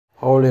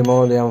Holy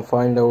moly, I'm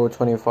fine level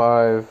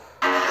 25.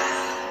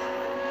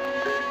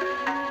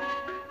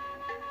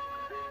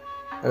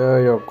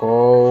 There you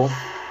go.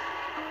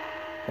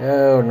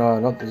 Hell no,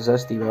 not the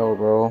zesty bell,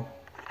 bro.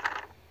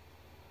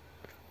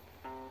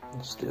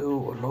 It's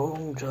still a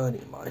long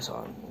journey, my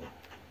son.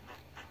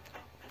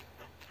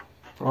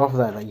 After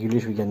that, like, you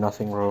literally get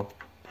nothing, bro.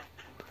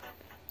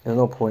 There's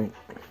no point.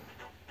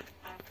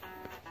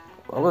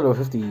 Over level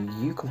 50,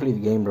 you complete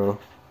the game, bro.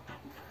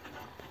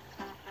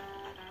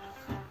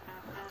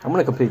 I'm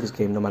gonna complete this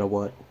game no matter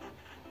what.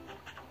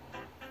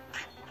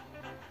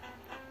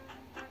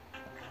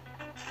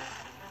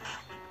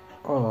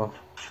 Oh,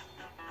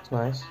 it's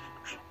nice.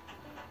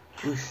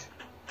 Whoosh,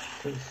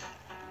 whoosh.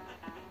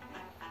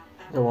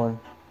 The one.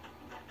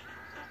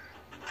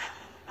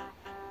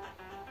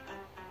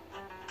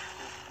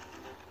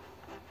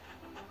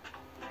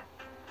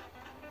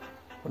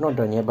 We're not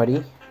done yet,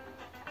 buddy.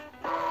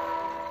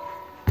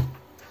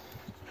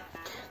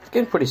 It's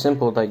getting pretty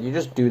simple. Like, you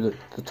just do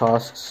the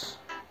tasks,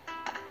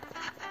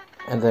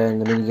 and then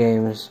the mini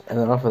games, and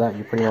then after that,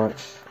 you pretty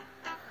much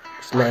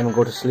just let him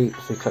go to sleep.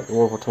 So you collect the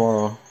world for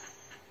tomorrow.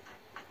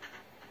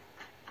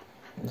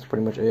 That's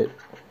pretty much it.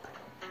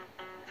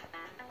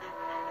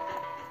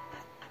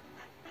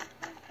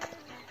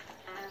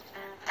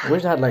 I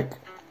wish I had, like,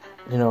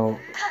 you know,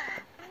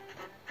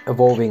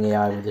 evolving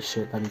AI with this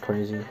shit. That'd be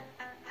crazy.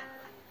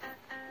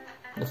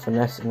 The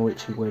finesse in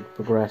which he would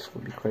progress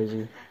would be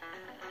crazy.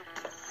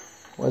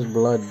 What's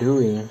blood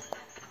doing?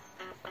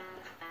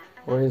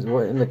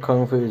 What in the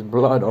kung fu is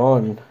blood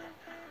on?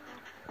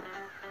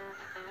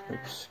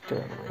 Oops, get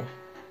out of the way.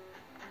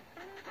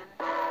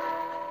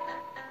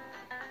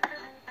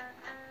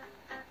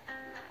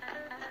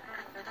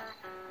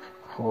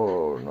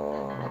 Oh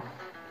no.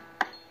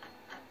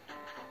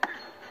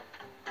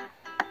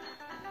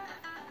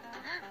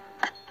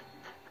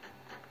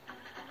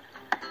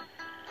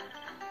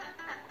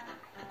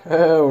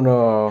 Hell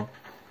no.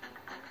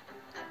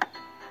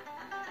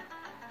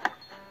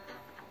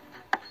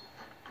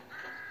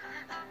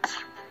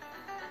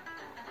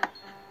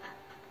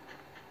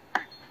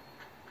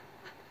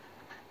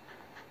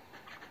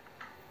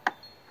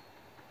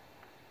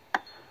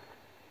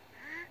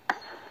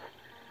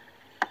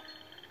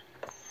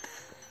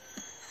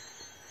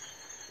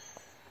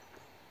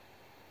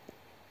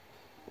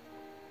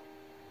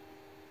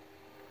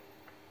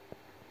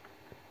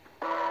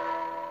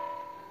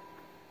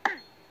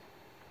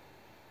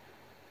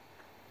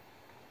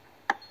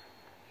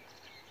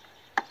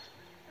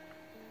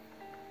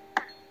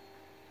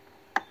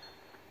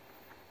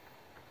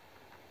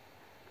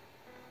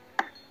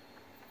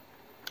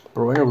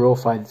 Bro, in a real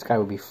fight, this guy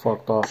would be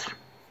fucked up.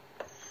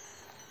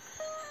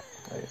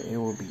 It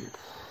would be.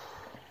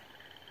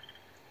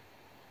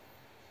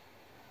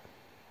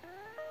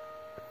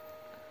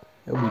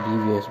 It would be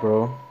devious,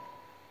 bro.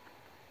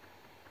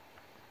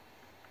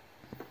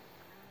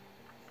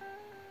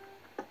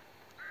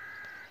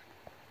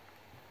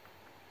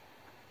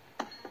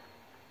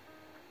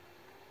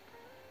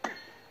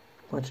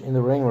 Much in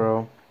the ring,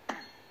 bro.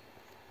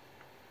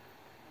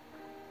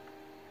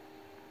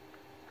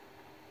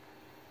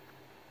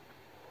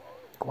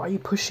 Why are you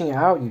pushing it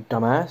out, you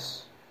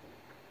dumbass?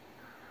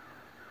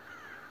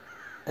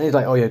 And he's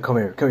like, oh yeah, come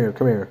here, come here,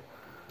 come here.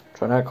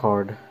 Try that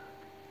card.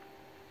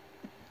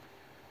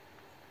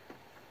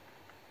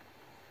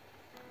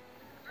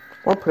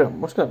 I'll put it.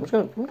 I'm just gonna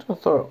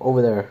throw it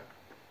over there.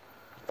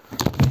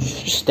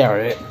 Just stare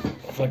at it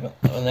for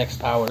like the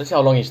next hour. Let's see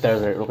how long he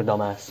stares at it, like a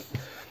dumbass.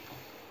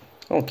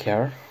 I don't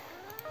care.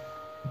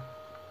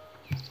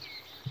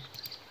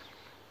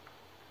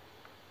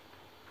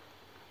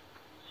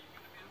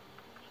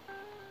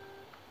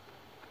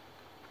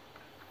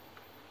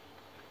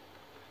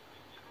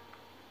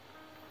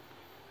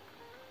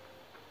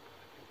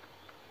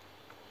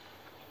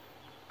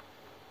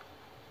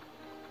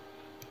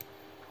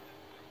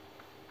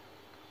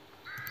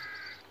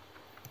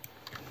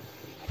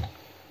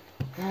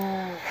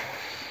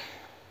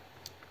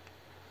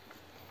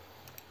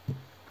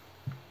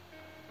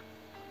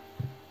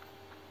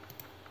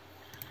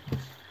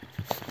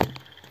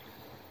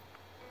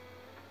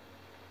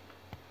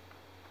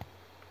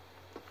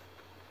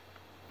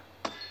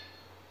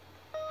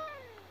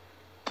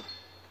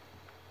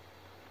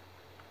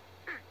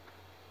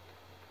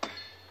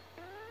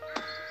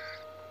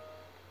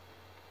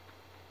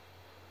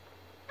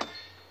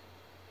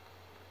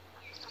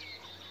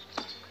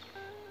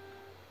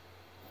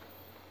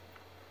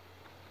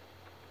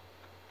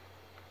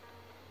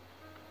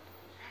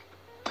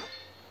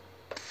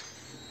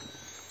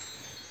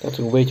 That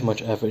took way too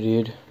much effort,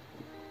 dude.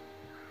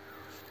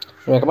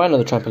 Anyway, I can buy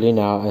another trampoline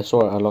now. I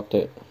saw it, I locked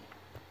it.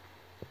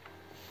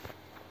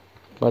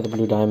 Buy the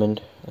blue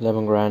diamond,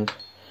 11 grand.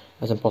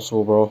 That's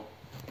impossible, bro.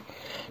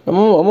 I'm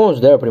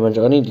almost there, pretty much.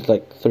 I need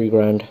like 3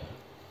 grand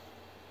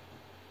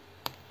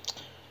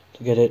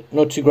to get it.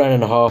 No, 2 grand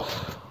and a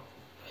half.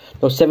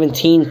 No,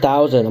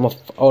 17,000.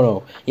 oh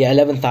no, yeah,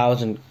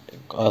 11,000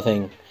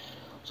 thing.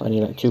 So I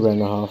need like 2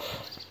 grand and a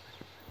half.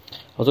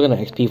 I was looking at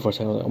XP for a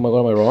second. I was like, oh my god,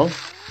 am I wrong?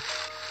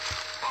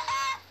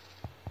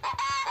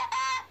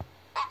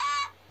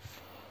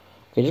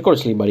 Okay, just go to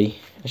sleep, buddy.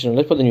 Actually, no,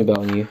 let's put the new belt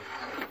on you.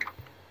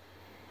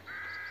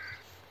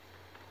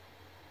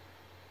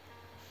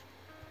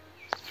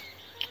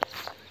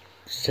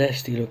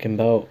 Zesty looking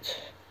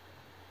belt.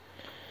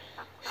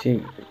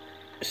 See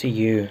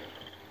you.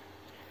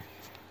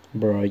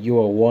 Bro, you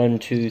are 1,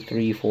 2,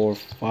 3, 4,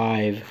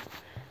 5.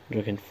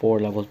 Looking 4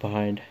 levels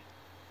behind.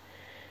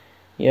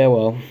 Yeah,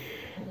 well,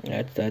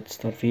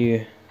 that's not for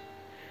you.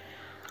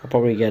 I'll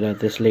probably get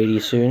at this lady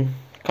soon.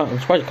 I'm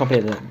surprised I can't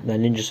play the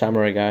Ninja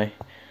Samurai guy.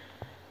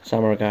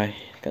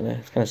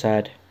 It's kinda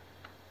sad.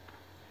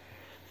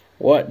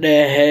 What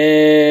the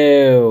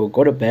hell?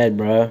 Go to bed,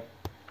 bro.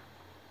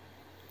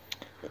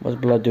 What's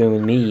blood doing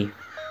with me?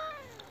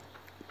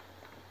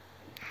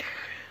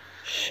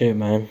 Shit,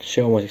 man.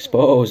 Shit almost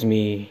exposed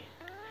me.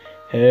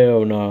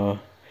 Hell no.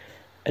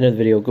 End of the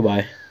video.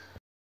 Goodbye.